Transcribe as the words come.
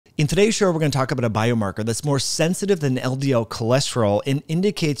In today's show, we're going to talk about a biomarker that's more sensitive than LDL cholesterol and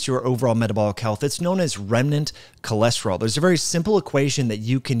indicates your overall metabolic health. It's known as remnant cholesterol. There's a very simple equation that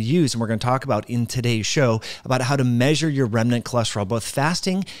you can use, and we're going to talk about in today's show about how to measure your remnant cholesterol, both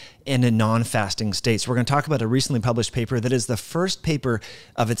fasting and in non-fasting states. We're going to talk about a recently published paper that is the first paper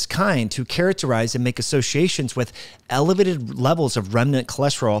of its kind to characterize and make associations with elevated levels of remnant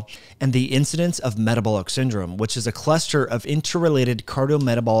cholesterol and the incidence of metabolic syndrome, which is a cluster of interrelated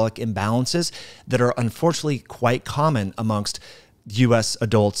cardiometabolic imbalances that are unfortunately quite common amongst U.S.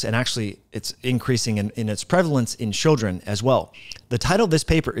 adults, and actually it's increasing in its prevalence in children as well. The title of this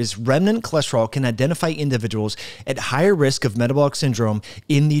paper is Remnant Cholesterol Can Identify Individuals at Higher Risk of Metabolic Syndrome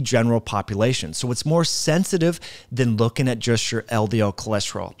in the General Population. So it's more sensitive than looking at just your LDL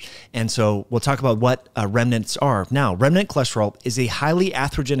cholesterol. And so we'll talk about what remnants are. Now, remnant cholesterol is a highly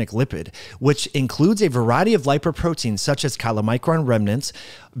atherogenic lipid, which includes a variety of lipoproteins such as chylomicron remnants,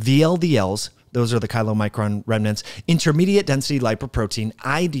 VLDLs, those are the chylomicron remnants, intermediate density lipoprotein,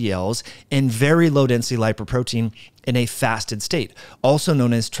 IDLs, and very low density lipoprotein in a fasted state, also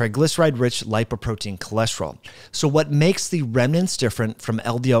known as triglyceride-rich lipoprotein cholesterol. So what makes the remnants different from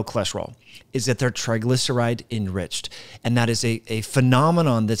LDL cholesterol is that they're triglyceride enriched. And that is a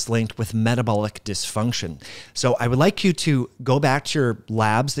phenomenon that's linked with metabolic dysfunction. So I would like you to go back to your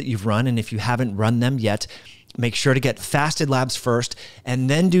labs that you've run, and if you haven't run them yet, make sure to get fasted labs first and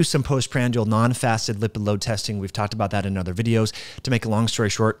then do some postprandial non-fasted lipid load testing. We've talked about that in other videos. To make a long story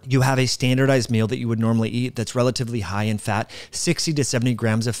short, you have a standardized meal that you would normally eat that's relatively high in fat, 60 to 70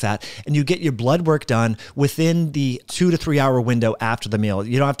 grams of fat, and you get your blood work done within the 2 to 3 hour window after the meal.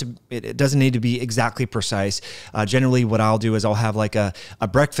 You don't have to, it doesn't need to be exactly precise. Generally what I'll do is I'll have like a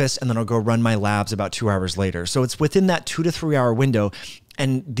breakfast and then I'll go run my labs about 2 hours later. So it's within that 2 to 3 hour window.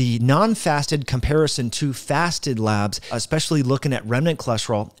 And the non-fasted comparison to fasted labs, especially looking at remnant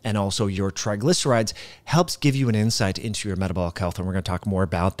cholesterol and also your triglycerides, helps give you an insight into your metabolic health. And we're going to talk more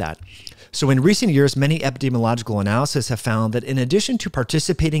about that. So in recent years, many epidemiological analyses have found that in addition to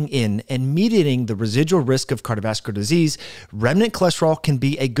participating in and mediating the residual risk of cardiovascular disease, remnant cholesterol can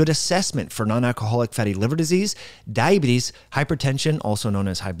be a good assessment for non-alcoholic fatty liver disease, diabetes, hypertension, also known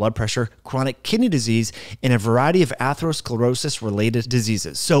as high blood pressure, chronic kidney disease, and a variety of atherosclerosis-related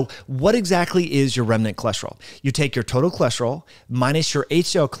diseases. So what exactly is your remnant cholesterol? You take your total cholesterol minus your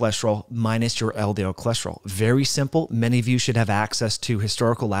HDL cholesterol minus your LDL cholesterol. Very simple. Many of you should have access to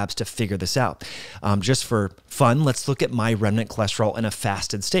historical labs to figure this out. Just for fun, let's look at my remnant cholesterol in a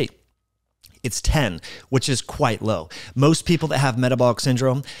fasted state. It's 10, which is quite low. Most people that have metabolic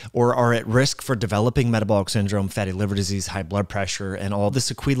syndrome or are at risk for developing metabolic syndrome, fatty liver disease, high blood pressure, and all the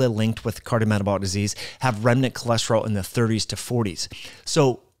sequelae linked with cardiometabolic disease have remnant cholesterol in the 30s to 40s.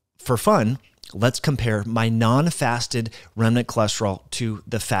 So for fun, let's compare my non-fasted remnant cholesterol to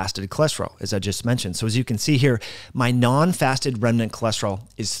the fasted cholesterol, as I just mentioned. So as you can see here, my non-fasted remnant cholesterol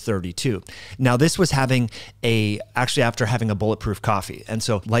is 32. Now this was actually after having a bulletproof coffee. And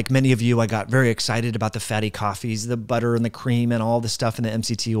so like many of you, I got very excited about the fatty coffees, the butter and the cream and all the stuff in the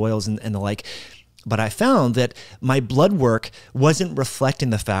MCT oils and the like. But I found that my blood work wasn't reflecting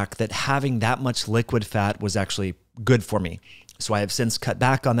the fact that having that much liquid fat was actually good for me. So I have since cut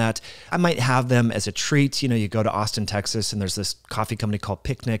back on that. I might have them as a treat. You know, you go to Austin, Texas, and there's this coffee company called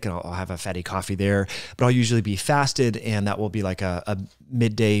Picnic, and I'll have a fatty coffee there. But I'll usually be fasted, and that will be like a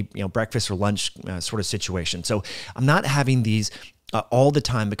midday, breakfast or lunch sort of situation. So I'm not having these all the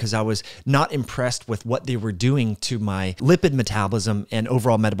time because I was not impressed with what they were doing to my lipid metabolism and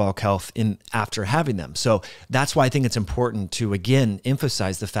overall metabolic health after having them. So that's why I think it's important to, again,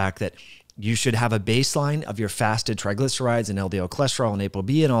 emphasize the fact that you should have a baseline of your fasted triglycerides and LDL cholesterol and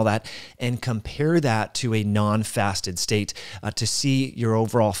ApoB and all that, and compare that to a non-fasted state to see your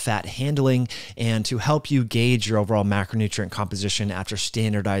overall fat handling and to help you gauge your overall macronutrient composition after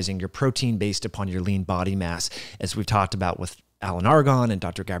standardizing your protein based upon your lean body mass, as we've talked about with Alan Argon and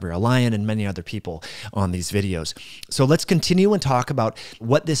Dr. Gabrielle Lyon and many other people on these videos. So let's continue and talk about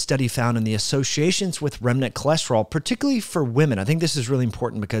what this study found in the associations with remnant cholesterol, particularly for women. I think this is really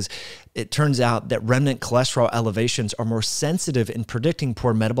important because it turns out that remnant cholesterol elevations are more sensitive in predicting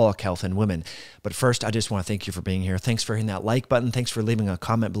poor metabolic health in women. But first, I just want to thank you for being here. Thanks for hitting that like button. Thanks for leaving a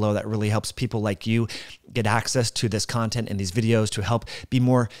comment below. That really helps people like you get access to this content and these videos to help be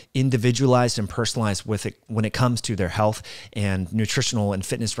more individualized and personalized with it when it comes to their health. And and nutritional and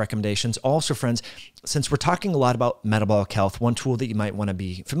fitness recommendations. Also, friends, since we're talking a lot about metabolic health, one tool that you might want to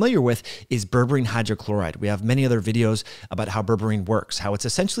be familiar with is berberine hydrochloride. We have many other videos about how berberine works, how it's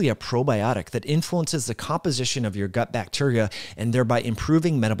essentially a probiotic that influences the composition of your gut bacteria and thereby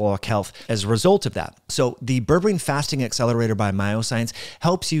improving metabolic health as a result of that. So the berberine fasting accelerator by Myoscience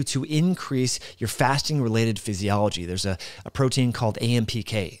helps you to increase your fasting-related physiology. There's a protein called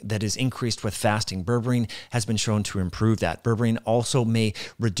AMPK that is increased with fasting. Berberine has been shown to improve that. Berberine also may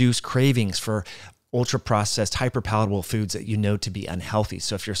reduce cravings for ultra-processed, hyper-palatable foods that you know to be unhealthy.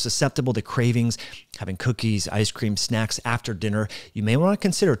 So if you're susceptible to cravings, having cookies, ice cream, snacks after dinner, you may want to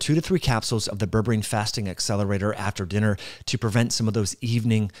consider 2 to 3 capsules of the berberine fasting accelerator after dinner to prevent some of those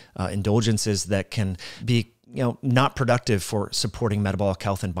evening indulgences that can be not productive for supporting metabolic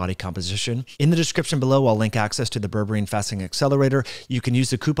health and body composition. In the description below, I'll link access to the berberine fasting accelerator. You can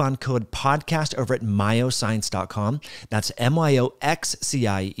use the coupon code podcast over at myoscience.com. That's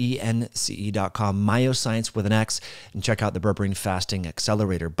MYOXCIENCE.com, Myoscience with an X, and check out the berberine fasting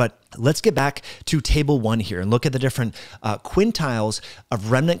accelerator. But let's get back to table 1 here and look at the different quintiles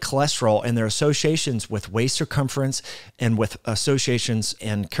of remnant cholesterol and their associations with waist circumference and with associations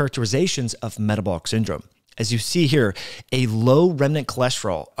and characterizations of metabolic syndrome. As you see here, a low remnant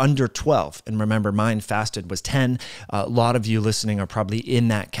cholesterol under 12, and remember mine fasted was 10. A lot of you listening are probably in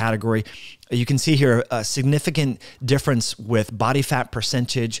that category. You can see here a significant difference with body fat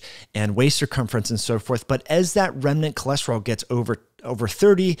percentage and waist circumference and so forth. But as that remnant cholesterol gets over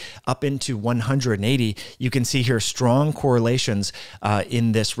 30 up into 180, you can see here strong correlations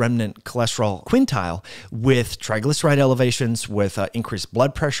in this remnant cholesterol quintile with triglyceride elevations, with increased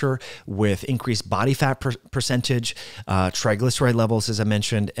blood pressure, with increased body fat percentage, triglyceride levels, as I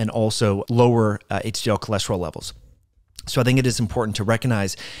mentioned, and also lower HDL cholesterol levels. So I think it is important to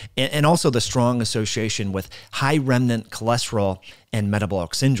recognize, and also the strong association with high remnant cholesterol and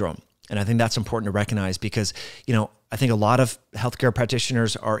metabolic syndrome. And I think that's important to recognize because, I think a lot of healthcare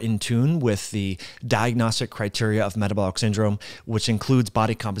practitioners are in tune with the diagnostic criteria of metabolic syndrome, which includes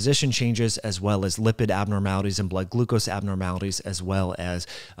body composition changes, as well as lipid abnormalities and blood glucose abnormalities, as well as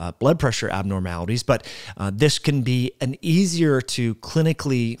blood pressure abnormalities. But this can be an easier to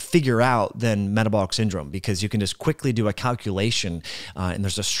clinically figure out than metabolic syndrome because you can just quickly do a calculation and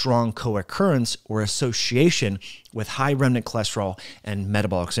there's a strong co-occurrence or association with high remnant cholesterol and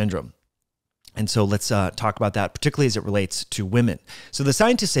metabolic syndrome. And so let's talk about that, particularly as it relates to women. So the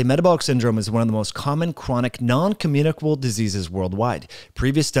scientists say metabolic syndrome is one of the most common chronic non-communicable diseases worldwide.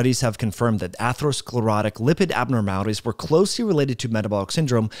 Previous studies have confirmed that atherosclerotic lipid abnormalities were closely related to metabolic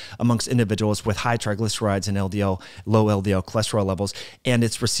syndrome amongst individuals with high triglycerides and low LDL cholesterol levels. And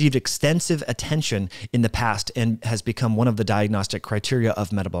it's received extensive attention in the past and has become one of the diagnostic criteria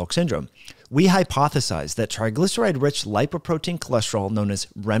of metabolic syndrome. We hypothesize that triglyceride-rich lipoprotein cholesterol, known as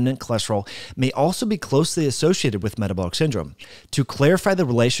remnant cholesterol, may also be closely associated with metabolic syndrome. To clarify the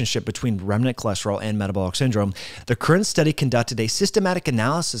relationship between remnant cholesterol and metabolic syndrome, the current study conducted a systematic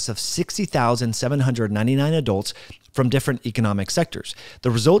analysis of 60,799 adults from different economic sectors.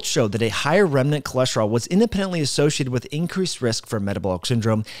 The results showed that a higher remnant cholesterol was independently associated with increased risk for metabolic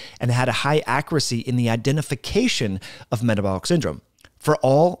syndrome and had a high accuracy in the identification of metabolic syndrome. For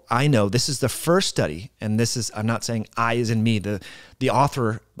all I know, this is the first study, and this is, I'm not saying I as in me, the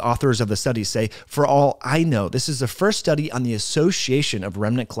authors of the study say, for all I know, this is the first study on the association of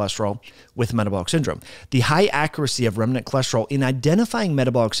remnant cholesterol with metabolic syndrome. The high accuracy of remnant cholesterol in identifying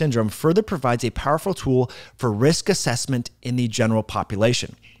metabolic syndrome further provides a powerful tool for risk assessment in the general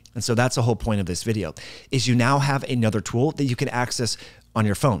population. And so that's the whole point of this video, is you now have another tool that you can access on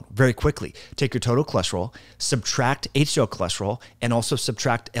your phone very quickly. Take your total cholesterol, subtract HDL cholesterol, and also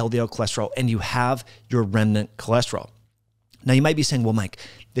subtract LDL cholesterol, and you have your remnant cholesterol. Now, you might be saying, well, Mike,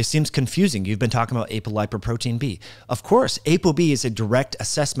 this seems confusing. You've been talking about apolipoprotein B. Of course, ApoB is a direct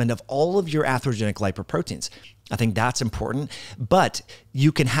assessment of all of your atherogenic lipoproteins. I think that's important, but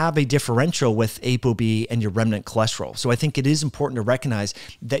you can have a differential with ApoB and your remnant cholesterol. So I think it is important to recognize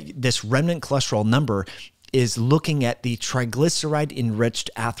that this remnant cholesterol number is looking at the triglyceride-enriched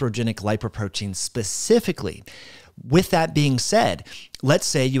atherogenic lipoprotein specifically. With that being said, let's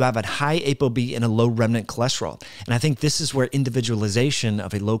say you have a high ApoB and a low remnant cholesterol. And I think this is where individualization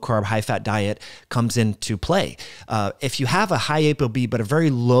of a low-carb, high-fat diet comes into play. If you have a high ApoB but a very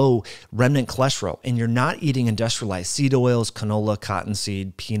low remnant cholesterol, and you're not eating industrialized seed oils, canola,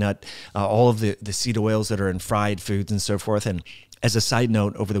 cottonseed, peanut, all of the seed oils that are in fried foods and so forth, and as a side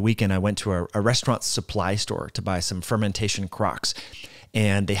note, over the weekend, I went to a restaurant supply store to buy some fermentation crocks.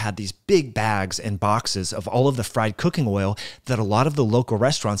 and they had these big bags and boxes of all of the fried cooking oil that a lot of the local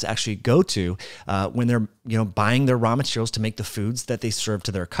restaurants actually go to when they're buying their raw materials to make the foods that they serve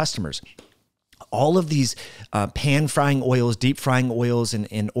to their customers. All of these pan frying oils, deep frying oils,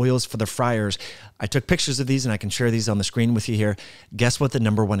 and oils for the fryers. I took pictures of these and I can share these on the screen with you here. Guess what the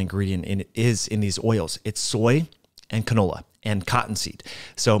number one ingredient is in these oils? It's soy and canola and cottonseed.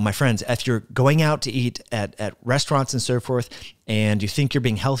 So my friends, if you're going out to eat at restaurants and so forth, and you think you're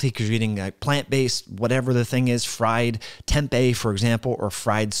being healthy because you're eating a plant-based, whatever the thing is, fried tempeh, for example, or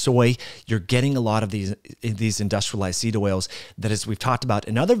fried soy, you're getting a lot of these industrialized seed oils that, as we've talked about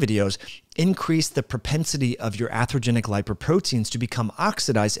in other videos, increase the propensity of your atherogenic lipoproteins to become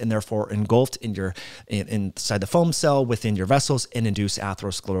oxidized and therefore engulfed inside the foam cell within your vessels and induce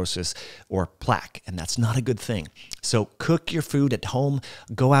atherosclerosis or plaque. And that's not a good thing. So cook your food at home,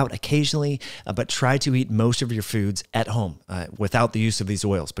 go out occasionally, but try to eat most of your foods at home without the use of these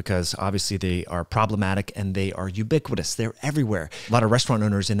oils, because obviously they are problematic and they are ubiquitous. They're everywhere. A lot of restaurant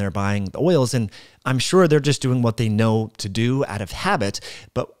owners in there buying the oils, and I'm sure they're just doing what they know to do out of habit,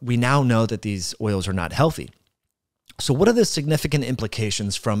 but we now know that these oils are not healthy. So what are the significant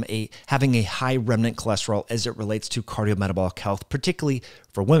implications from having a high remnant cholesterol as it relates to cardiometabolic health, particularly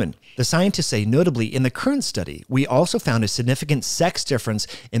for women? The scientists say, notably, in the current study, we also found a significant sex difference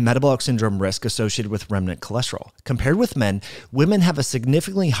in metabolic syndrome risk associated with remnant cholesterol. Compared with men, women have a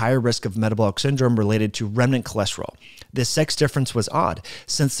significantly higher risk of metabolic syndrome related to remnant cholesterol. This sex difference was odd,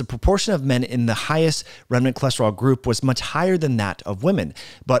 since the proportion of men in the highest remnant cholesterol group was much higher than that of women.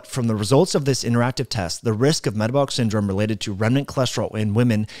 But from the results of this interactive test, the risk of metabolic syndrome related to remnant cholesterol in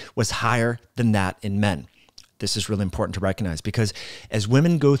women was higher than that in men. This is really important to recognize, because as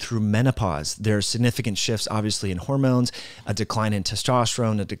women go through menopause, there are significant shifts, obviously, in hormones, a decline in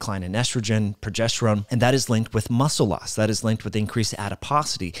testosterone, a decline in estrogen, progesterone, and that is linked with muscle loss. That is linked with increased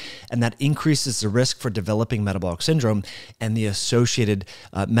adiposity, and that increases the risk for developing metabolic syndrome and the associated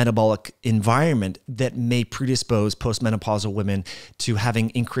metabolic environment that may predispose postmenopausal women to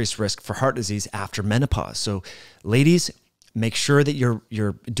having increased risk for heart disease after menopause. So, ladies, make sure that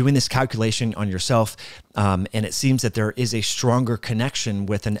you're doing this calculation on yourself, and it seems that there is a stronger connection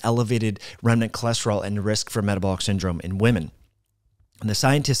with an elevated remnant cholesterol and risk for metabolic syndrome in women. And the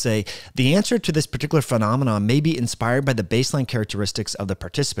scientists say the answer to this particular phenomenon may be inspired by the baseline characteristics of the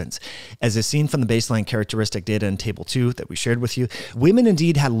participants. As is seen from the baseline characteristic data in Table 2 that we shared with you, women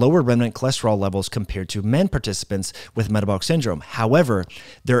indeed had lower remnant cholesterol levels compared to men participants with metabolic syndrome. However,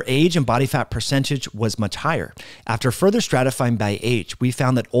 their age and body fat percentage was much higher. After further stratifying by age, we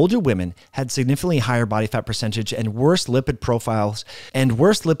found that older women had significantly higher body fat percentage and worse lipid profiles and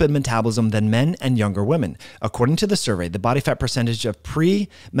worse lipid metabolism than men and younger women. According to the survey, the body fat percentage of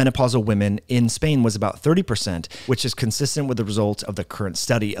pre-menopausal women in Spain was about 30%, which is consistent with the results of the current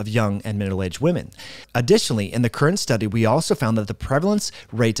study of young and middle-aged women. Additionally, in the current study, we also found that the prevalence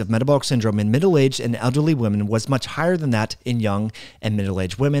rate of metabolic syndrome in middle-aged and elderly women was much higher than that in young and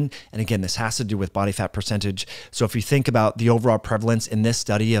middle-aged women. And again, this has to do with body fat percentage. So if you think about the overall prevalence in this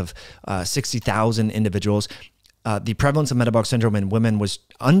study of 60,000 individuals, the prevalence of metabolic syndrome in women was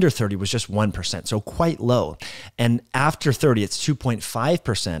under 30 was just 1%, so quite low. And after 30, it's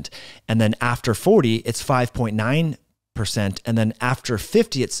 2.5%. And then after 40, it's 5.9%. And then after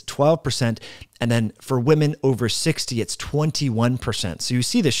 50, it's 12%. And then for women over 60, it's 21%. So you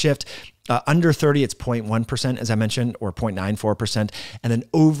see the shift. Under 30, it's 0.1%, as I mentioned, or 0.94%. And then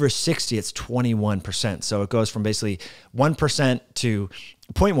over 60, it's 21%. So it goes from basically 1% to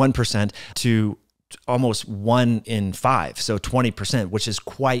 0.1% to almost 1 in 5, so 20%, which is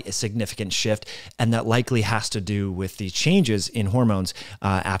quite a significant shift, and that likely has to do with the changes in hormones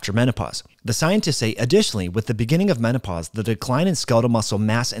after menopause. The scientists say, additionally, with the beginning of menopause, the decline in skeletal muscle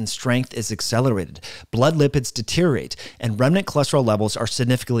mass and strength is accelerated, blood lipids deteriorate, and remnant cholesterol levels are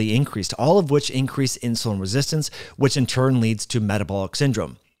significantly increased, all of which increase insulin resistance, which in turn leads to metabolic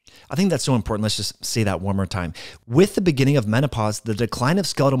syndrome. I think that's so important. Let's just say that one more time. With the beginning of menopause, the decline of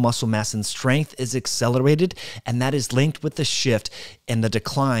skeletal muscle mass and strength is accelerated, and that is linked with the shift and the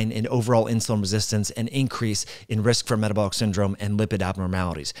decline in overall insulin resistance and increase in risk for metabolic syndrome and lipid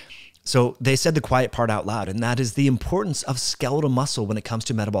abnormalities. So they said the quiet part out loud, and that is the importance of skeletal muscle when it comes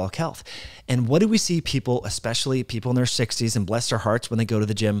to metabolic health. And what do we see people, especially people in their 60s, and bless their hearts, when they go to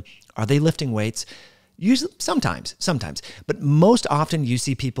the gym? Are they lifting weights? Usually, sometimes, but most often you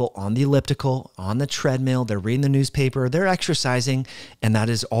see people on the elliptical, on the treadmill, they're reading the newspaper, they're exercising, and that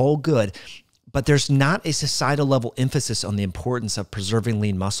is all good. But there's not a societal level emphasis on the importance of preserving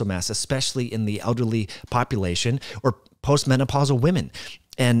lean muscle mass, especially in the elderly population or postmenopausal women.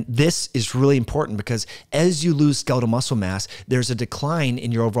 And this is really important because as you lose skeletal muscle mass, there's a decline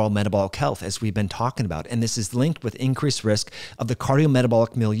in your overall metabolic health, as we've been talking about. And this is linked with increased risk of the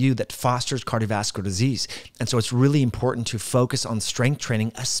cardiometabolic milieu that fosters cardiovascular disease. And so it's really important to focus on strength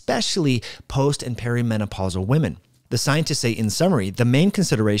training, especially post and perimenopausal women. The scientists say, in summary, the main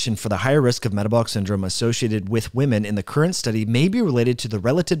consideration for the higher risk of metabolic syndrome associated with women in the current study may be related to the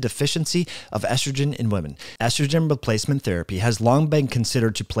relative deficiency of estrogen in women. Estrogen replacement therapy has long been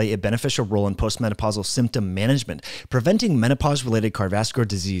considered to play a beneficial role in postmenopausal symptom management, preventing menopause-related cardiovascular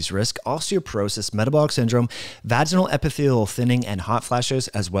disease risk, osteoporosis, metabolic syndrome, vaginal epithelial thinning, and hot flashes,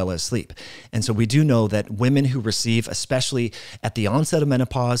 as well as sleep. And so we do know that women who receive, especially at the onset of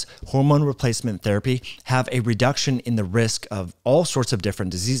menopause, hormone replacement therapy have a reduction in the risk of all sorts of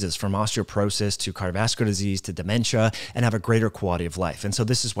different diseases, from osteoporosis to cardiovascular disease to dementia, and have a greater quality of life. And so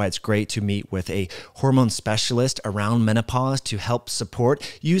this is why it's great to meet with a hormone specialist around menopause to help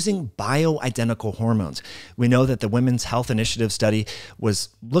support using bioidentical hormones. We know that the Women's Health Initiative study was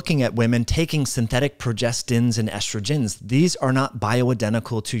looking at women taking synthetic progestins and estrogens. These are not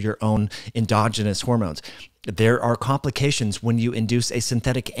bioidentical to your own endogenous hormones. There are complications when you induce a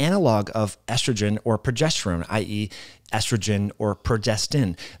synthetic analog of estrogen or progesterone, i.e. estrogen or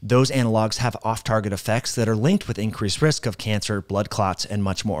progestin. Those analogs have off-target effects that are linked with increased risk of cancer, blood clots, and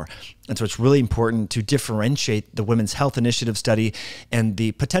much more. And so it's really important to differentiate the Women's Health Initiative study and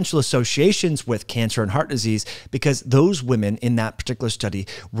the potential associations with cancer and heart disease, because those women in that particular study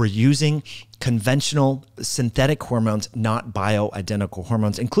were using conventional synthetic hormones, not bioidentical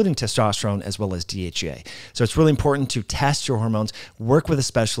hormones, including testosterone as well as DHEA. So it's really important to test your hormones, work with a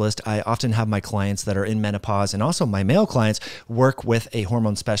specialist. I often have my clients that are in menopause, and also my male clients, work with a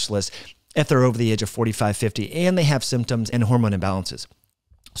hormone specialist if they're over the age of 45, 50, and they have symptoms and hormone imbalances.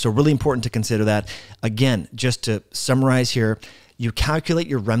 So really important to consider that. Again, just to summarize here, you calculate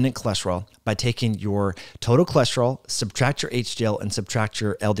your remnant cholesterol by taking your total cholesterol, subtract your HDL, and subtract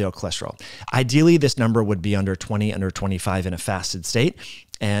your LDL cholesterol. Ideally, this number would be under 20, under 25 in a fasted state.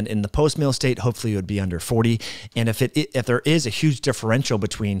 And in the post-meal state, hopefully it would be under 40. And if there is a huge differential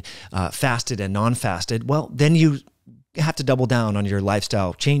between fasted and non-fasted, well, then you have to double down on your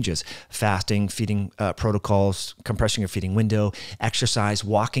lifestyle changes: fasting, feeding protocols, compressing your feeding window, exercise,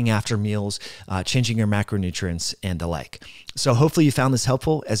 walking after meals, changing your macronutrients, and the like. So hopefully you found this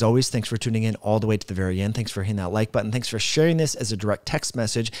helpful. As always, thanks for tuning in all the way to the very end. Thanks for hitting that like button. Thanks for sharing this as a direct text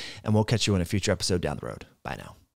message, and we'll catch you in a future episode down the road. Bye now.